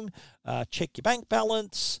game, check your bank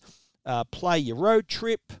balance, play your road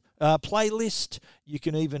trip playlist. You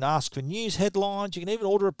can even ask for news headlines. You can even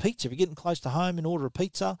order a pizza. If you're getting close to home and order a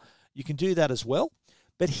pizza, You can do that as well.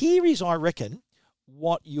 But here is, I reckon,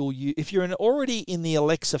 what you'll use. If you're already in the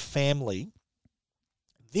Alexa family,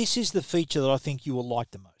 this is the feature that I think you will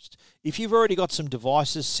like the most. If you've already got some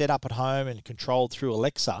devices set up at home and controlled through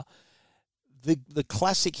Alexa, the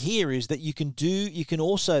classic here is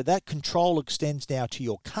that that control extends now to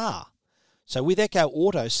your car. So with Echo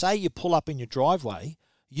Auto, say you pull up in your driveway,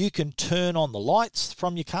 you can turn on the lights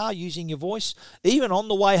from your car using your voice. Even on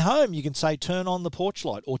the way home, you can say, turn on the porch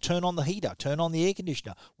light, or turn on the heater, turn on the air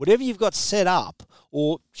conditioner. Whatever you've got set up,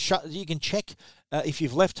 or you can check if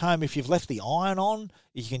you've left home, if you've left the iron on.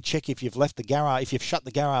 You can check if you've left the garage, if you've shut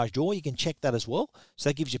the garage door, you can check that as well. So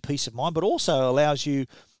that gives you peace of mind, but also allows you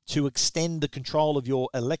to extend the control of your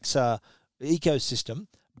Alexa ecosystem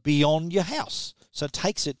beyond your house. So it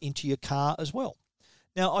takes it into your car as well.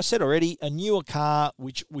 Now, I said already, a newer car,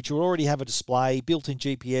 which will already have a display, built-in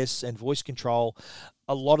GPS and voice control,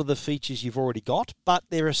 a lot of the features you've already got, but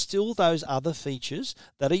there are still those other features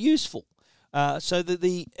that are useful. So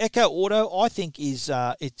the Echo Auto, I think, is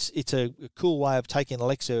it's a cool way of taking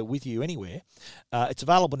Alexa with you anywhere. It's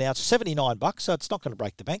available now. It's $79, so it's not going to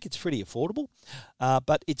break the bank. It's pretty affordable,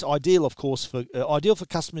 but it's ideal, of course, for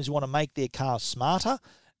customers who want to make their cars smarter,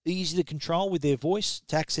 easy to control with their voice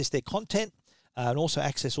to access their content, and also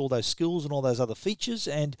access all those skills and all those other features.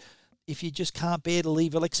 And if you just can't bear to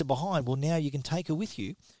leave Alexa behind, well, now you can take her with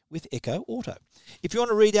you with Echo Auto. If you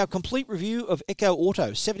want to read our complete review of Echo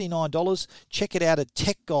Auto, $79, check it out at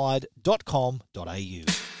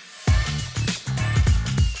techguide.com.au.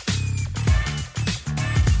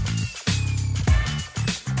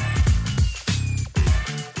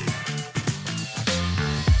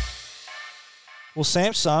 Well,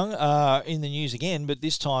 Samsung are in the news again, but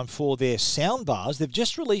this time for their soundbars. They've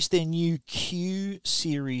just released their new Q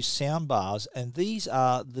series soundbars, and these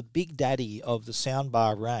are the big daddy of the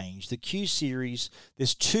soundbar range. The Q series,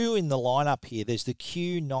 there's two in the lineup here. There's the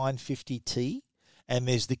Q950T and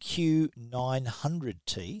there's the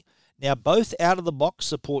Q900T. Now, both out of the box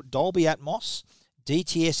support Dolby Atmos,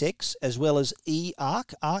 DTS:X, as well as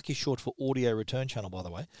eARC. ARC is short for audio return channel, by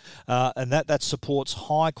the way, and that supports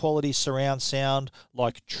high quality surround sound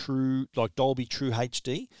like Dolby True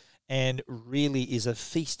HD, and really is a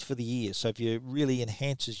feast for the ears. So it really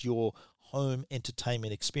enhances your home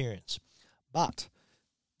entertainment experience. But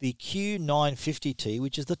the Q950T,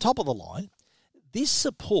 which is the top of the line, this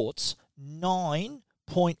supports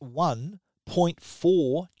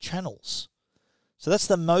 9.1.4 channels. So that's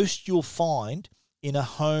the most you'll find in a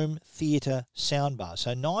home theatre soundbar.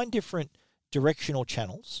 So 9 different directional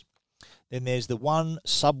channels. Then there's the one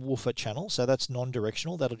subwoofer channel, so that's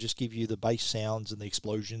non-directional. That'll just give you the bass sounds and the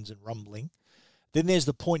explosions and rumbling. Then there's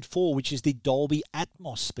the 0.4, which is the Dolby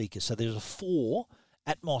Atmos speaker. So there's 4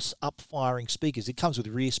 Atmos up-firing speakers. It comes with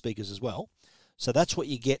rear speakers as well. So that's what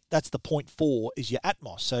you get. That's the 0.4 is your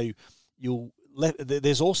Atmos. So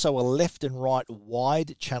there's also a left and right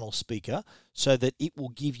wide channel speaker so that it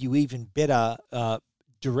will give you even better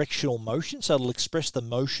directional motion. So it'll express the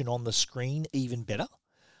motion on the screen even better.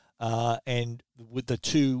 And with the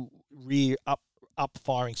 2 rear up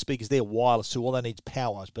firing speakers, they're wireless too. All they need is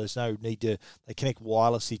power, but there's no need they connect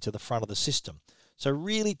wirelessly to the front of the system. So it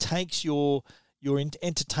really takes your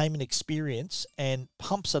entertainment experience and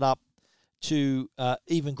pumps it up to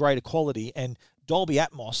even greater quality. And Dolby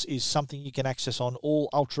Atmos is something you can access on all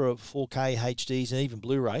Ultra 4K HDs and even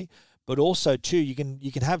Blu-ray. But also, too, you can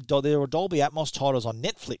have, there are Dolby Atmos titles on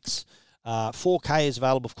Netflix. 4K is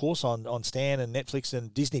available, of course, on Stan and Netflix,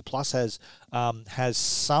 and Disney Plus has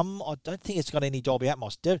some. I don't think it's got any Dolby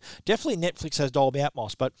Atmos. Definitely Netflix has Dolby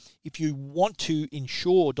Atmos, but if you want to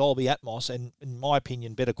ensure Dolby Atmos, and in my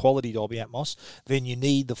opinion, better quality Dolby Atmos, then you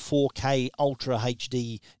need the 4K Ultra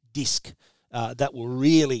HD disc. That will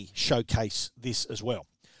really showcase this as well.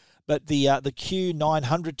 But the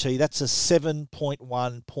Q900T, that's a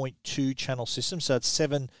 7.1.2 channel system. So it's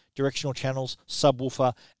 7 directional channels,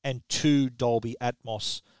 subwoofer, and 2 Dolby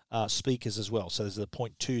Atmos speakers as well. So there's the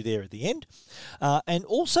 0.2 there at the end. And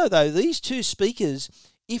also, though, these 2 speakers,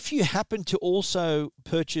 if you happen to also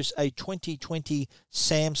purchase a 2020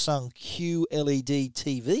 Samsung QLED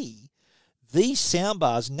TV, these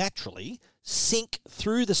soundbars naturally sync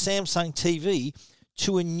through the Samsung TV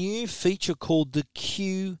to a new feature called the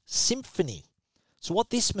Q Symphony. So what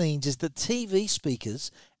this means is that TV speakers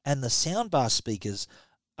and the soundbar speakers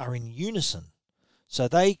are in unison. So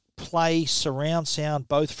they play surround sound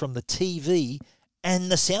both from the TV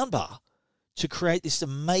and the soundbar to create this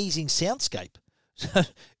amazing soundscape. So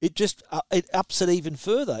it just it ups it even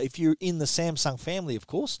further. If you're in the Samsung family, of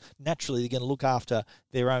course, naturally they're going to look after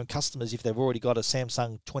their own customers if they've already got a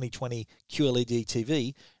Samsung 2020 QLED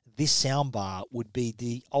TV. this soundbar would be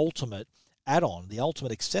the ultimate add-on, the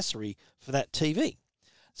ultimate accessory for that TV.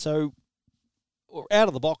 So out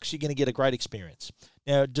of the box, you're going to get a great experience.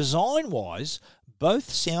 Now, design-wise, both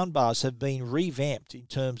soundbars have been revamped in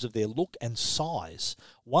terms of their look and size.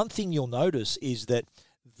 One thing you'll notice is that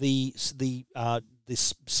this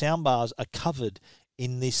soundbars are covered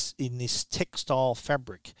in this textile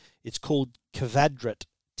fabric. It's called Kvadrat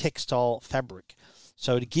textile fabric.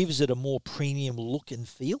 So it gives it a more premium look and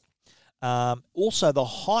feel. Also, the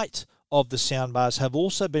height of the soundbars have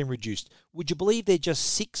also been reduced. Would you believe they're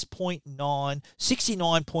just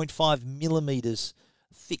 69.5 millimeters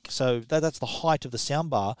thick? So that's the height of the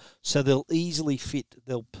soundbar. So they'll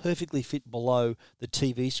perfectly fit below the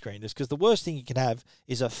TV screen. Because the worst thing you can have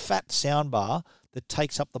is a fat soundbar that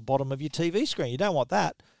takes up the bottom of your TV screen. You don't want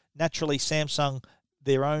that. Naturally, Samsung,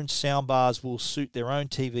 their own soundbars will suit their own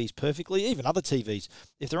TVs perfectly, even other TVs.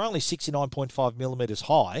 If they're only 69.5 millimeters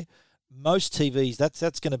high, most TVs,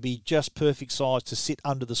 that's going to be just perfect size to sit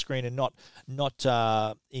under the screen and not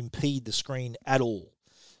impede the screen at all.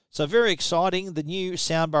 So very exciting, the new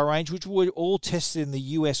soundbar range, which we all tested in the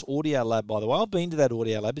US Audio Lab, by the way. I've been to that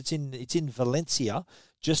Audio Lab. It's in Valencia,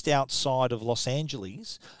 just outside of Los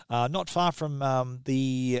Angeles, not far from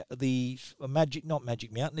the not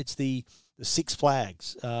Magic Mountain. It's the Six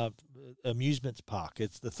Flags amusement park.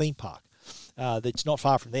 It's the theme park. That's not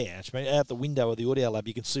far from there. Actually, out the window of the Audio Lab,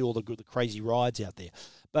 you can see all the crazy rides out there.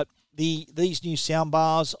 But these new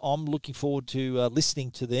soundbars, I'm looking forward to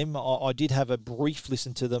listening to them. I did have a brief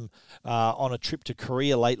listen to them on a trip to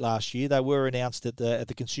Korea late last year. They were announced at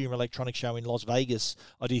the Consumer Electronics Show in Las Vegas.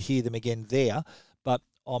 I did hear them again there. But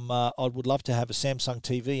I would love to have a Samsung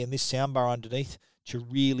TV and this soundbar underneath to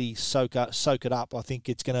really soak it up. I think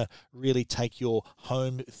it's going to really take your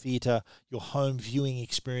home theatre, your home viewing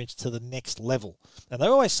experience to the next level. And they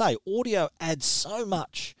always say audio adds so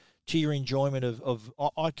much to your enjoyment of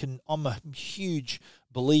I'm a huge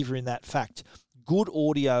believer in that fact. Good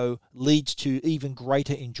audio leads to even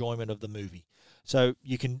greater enjoyment of the movie. So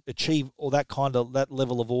you can achieve that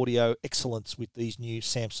level of audio excellence with these new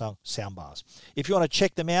Samsung soundbars. If you want to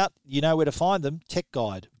check them out, you know where to find them,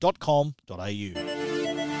 techguide.com.au.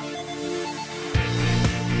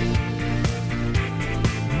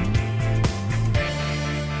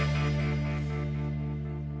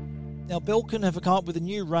 Now, Belkin have come up with a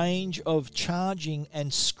new range of charging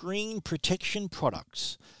and screen protection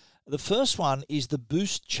products. The first one is the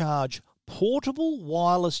Boost Charge portable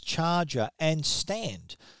wireless charger and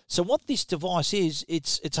stand. So what this device is,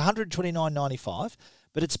 it's $129.95,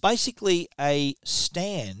 but it's basically a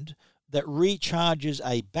stand that recharges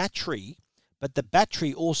a battery, but the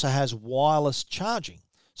battery also has wireless charging.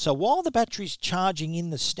 So while the battery's charging in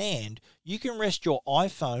the stand, you can rest your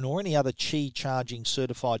iPhone or any other Qi charging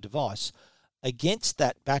certified device against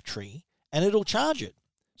that battery and it'll charge it.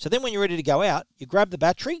 So then when you're ready to go out, you grab the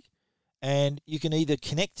battery and you can either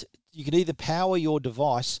power your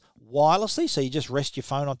device wirelessly, so you just rest your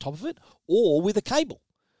phone on top of it, or with a cable.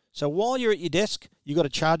 So while you're at your desk, you've got a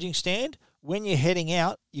charging stand. When you're heading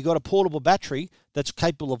out, you've got a portable battery that's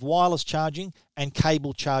capable of wireless charging and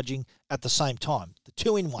cable charging at the same time. The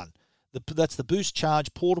two-in-one. That's the Boost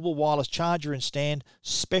Charge portable wireless charger and stand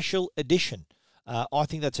special edition. I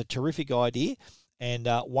think that's a terrific idea and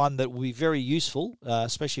one that will be very useful,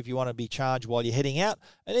 especially if you want to be charged while you're heading out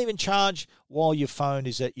and even charge while your phone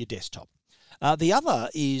is at your desktop. The other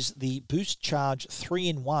is the Boost Charge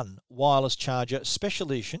 3-in-1 wireless charger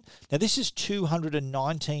special edition. Now, this is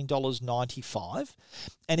 $219.95,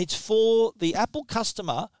 and it's for the Apple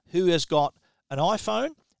customer who has got an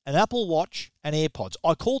iPhone, an Apple Watch, and AirPods.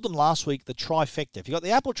 I called them last week the trifecta. If you've got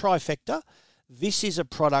the Apple trifecta, this is a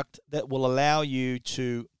product that will allow you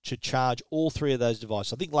to charge all three of those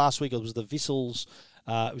devices. I think last week it was the Vissels.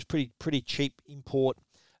 It was pretty cheap import,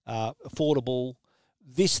 affordable.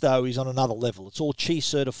 This, though, is on another level. It's all Qi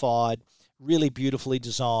certified, really beautifully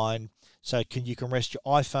designed. So you can rest your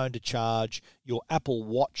iPhone to charge, your Apple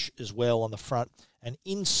Watch as well on the front. And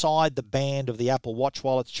inside the band of the Apple Watch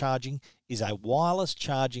while it's charging is a wireless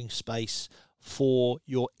charging space for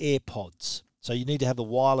your AirPods. So you need to have the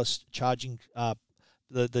wireless charging,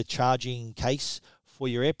 the charging case for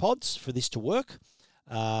your AirPods for this to work.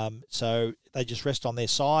 So they just rest on their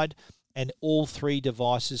side, and all three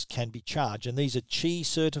devices can be charged. And these are Qi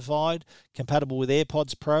certified, compatible with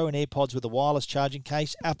AirPods Pro and AirPods with a wireless charging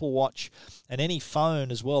case, Apple Watch, and any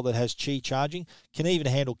phone as well that has Qi charging. Can even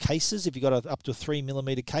handle cases if you've got up to a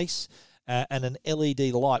 3mm case. and an LED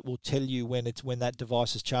light will tell you when that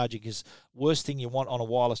device is charging. Because worst thing you want on a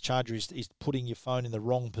wireless charger is putting your phone in the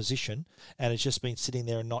wrong position and it's just been sitting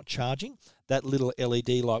there and not charging. That little LED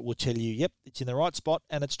light will tell you, yep, it's in the right spot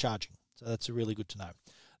and it's charging. So that's really good to know.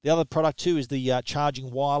 The other product too is the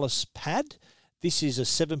charging wireless pad. This is a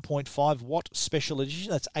 7.5 watt special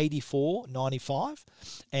edition. That's $84.95,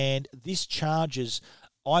 and this charges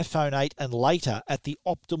iPhone 8 and later at the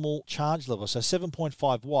optimal charge level. So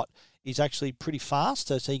 7.5 watt is actually pretty fast,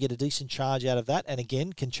 so you get a decent charge out of that, and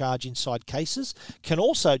again, can charge inside cases. Can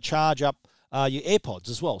also charge up your AirPods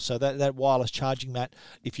as well. So that wireless charging mat,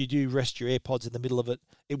 if you do rest your AirPods in the middle of it,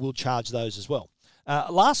 it will charge those as well.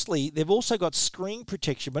 Lastly, they've also got screen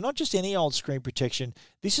protection, but not just any old screen protection.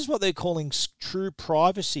 This is what they're calling true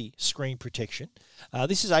privacy screen protection.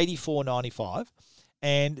 This is $84.95,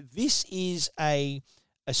 and this is a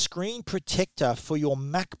screen protector for your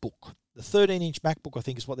MacBook. The 13-inch MacBook, I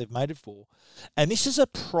think, is what they've made it for. And this is a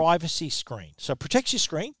privacy screen. So it protects your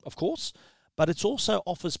screen, of course, but it also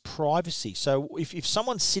offers privacy. So if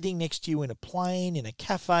someone's sitting next to you in a plane, in a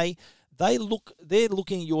cafe, they're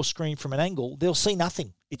looking at your screen from an angle, they'll see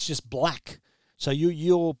nothing. It's just black. So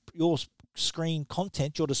your screen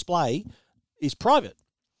content, your display, is private.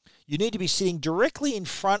 You need to be sitting directly in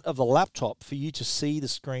front of the laptop for you to see the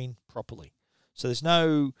screen properly. So there's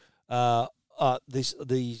no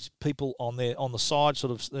these people on the side,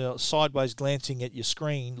 sort of sideways glancing at your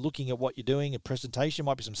screen, looking at what you're doing. A presentation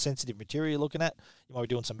might be some sensitive material you're looking at. You might be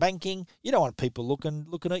doing some banking. You don't want people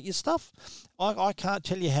looking at your stuff. I can't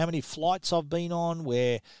tell you how many flights I've been on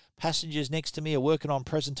where passengers next to me are working on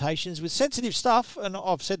presentations with sensitive stuff, and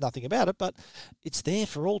I've said nothing about it, but it's there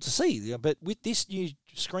for all to see. But with this new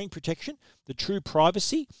screen protection, the true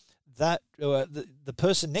privacy, that the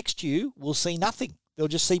person next to you will see nothing. They'll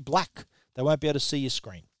just see black. They won't be able to see your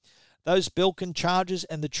screen. Those Belkin chargers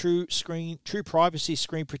and the true privacy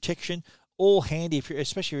screen protection, all handy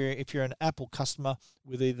especially if you're an Apple customer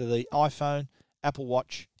with either the iPhone, Apple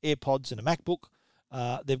Watch, AirPods, and a MacBook.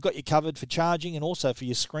 They've got you covered for charging and also for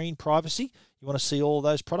your screen privacy. You want to see all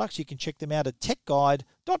those products, you can check them out at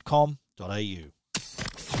techguide.com.au.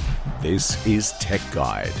 This is Tech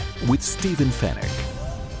Guide with Stephen Fennick.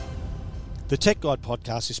 The Tech Guide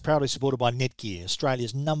podcast is proudly supported by Netgear,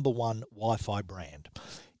 Australia's #1 Wi-Fi brand.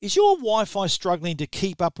 Is your Wi-Fi struggling to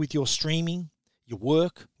keep up with your streaming, your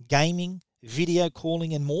work, gaming, video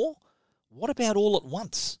calling and more? What about all at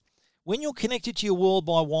once? When you're connected to your world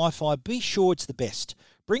by Wi-Fi, be sure it's the best.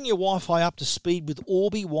 Bring your Wi-Fi up to speed with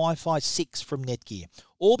Orbi Wi-Fi 6 from Netgear.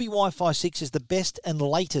 Orbi Wi-Fi 6 is the best and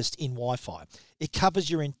latest in Wi-Fi. It covers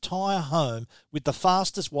your entire home with the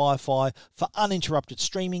fastest Wi-Fi for uninterrupted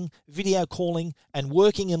streaming, video calling, and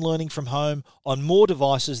working and learning from home on more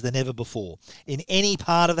devices than ever before. In any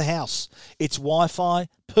part of the house, it's Wi-Fi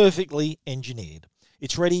perfectly engineered.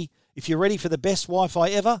 It's ready. If you're ready for the best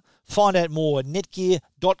Wi-Fi ever, find out more at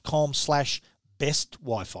netgear.com/best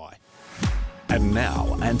Wi-Fi. And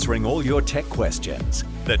now, answering all your tech questions,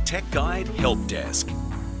 the Tech Guide Help Desk.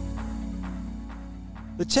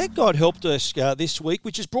 The Tech Guide Help Desk this week,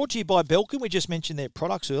 which is brought to you by Belkin. We just mentioned their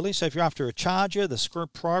products earlier. So if you're after a charger, the screen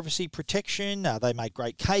privacy protection, they make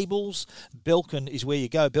great cables. Belkin is where you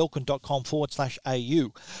go,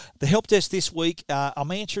 belkin.com/au. The Help Desk this week,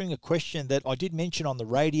 I'm answering a question that I did mention on the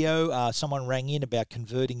radio. Someone rang in about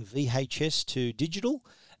converting VHS to digital.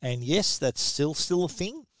 And yes, that's still a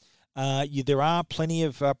thing. There are plenty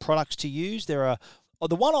of products to use. There are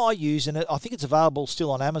the one I use, and I think it's available still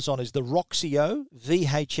on Amazon, is the Roxio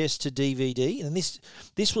VHS to DVD. And this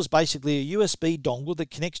was basically a USB dongle that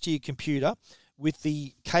connects to your computer with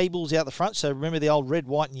the cables out the front. So remember the old red,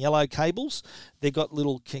 white, and yellow cables? They've got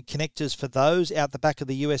little connectors for those out the back of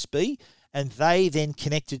the USB, and they then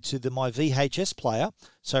connected to my VHS player.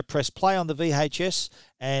 So press play on the VHS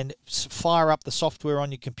and fire up the software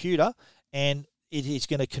on your computer, and it is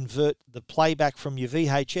going to convert the playback from your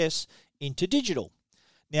VHS into digital.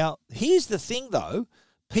 Now, here's the thing, though.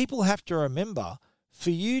 People have to remember,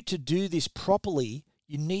 for you to do this properly,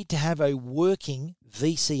 you need to have a working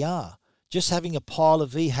VCR. Just having a pile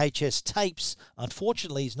of VHS tapes,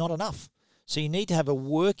 unfortunately, is not enough. So you need to have a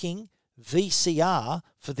working VCR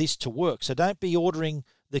for this to work. So don't be ordering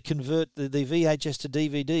the VHS to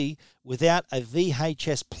DVD without a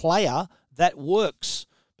VHS player that works,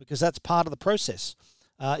 because that's part of the process.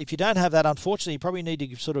 If you don't have that, unfortunately, you probably need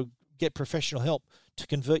to sort of get professional help to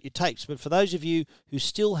convert your tapes. But for those of you who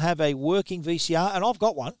still have a working VCR, and I've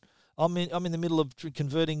got one, I'm in the middle of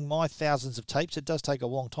converting my thousands of tapes. It does take a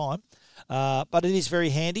long time, but it is very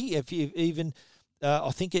handy. If you even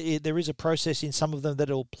I think there is a process in some of them that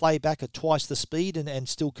will play back at twice the speed and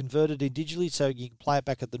still convert it in digitally, so you can play it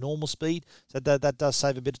back at the normal speed. So that does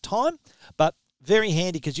save a bit of time, but very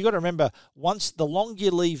handy because you've got to remember, once the longer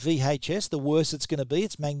you leave VHS, the worse it's going to be.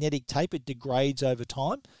 It's magnetic tape. It degrades over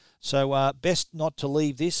time. So best not to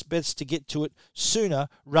leave this, best to get to it sooner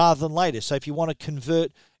rather than later. So if you want to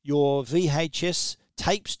convert your VHS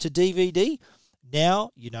tapes to DVD, now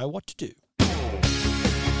you know what to do.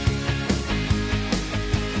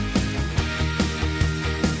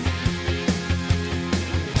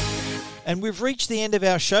 And we've reached the end of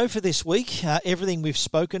our show for this week. Everything we've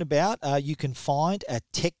spoken about, you can find at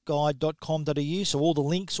techguide.com.au. So all the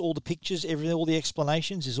links, all the pictures, all the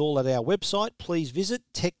explanations is all at our website. Please visit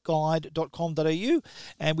techguide.com.au.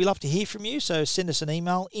 And we love to hear from you. So send us an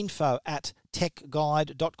email,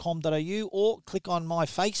 info@techguide.com.au, or click on my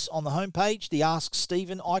face on the homepage, the Ask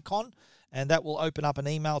Stephen icon, and that will open up an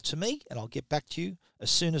email to me, and I'll get back to you as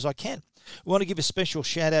soon as I can. We want to give a special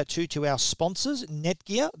shout out to our sponsors,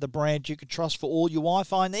 Netgear, the brand you can trust for all your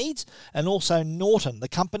Wi-Fi needs, and also Norton, the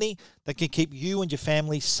company that can keep you and your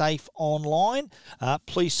family safe online.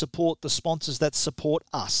 Please support the sponsors that support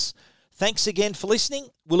us. Thanks again for listening.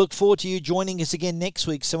 We look forward to you joining us again next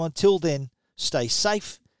week. So until then, stay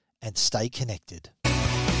safe and stay connected.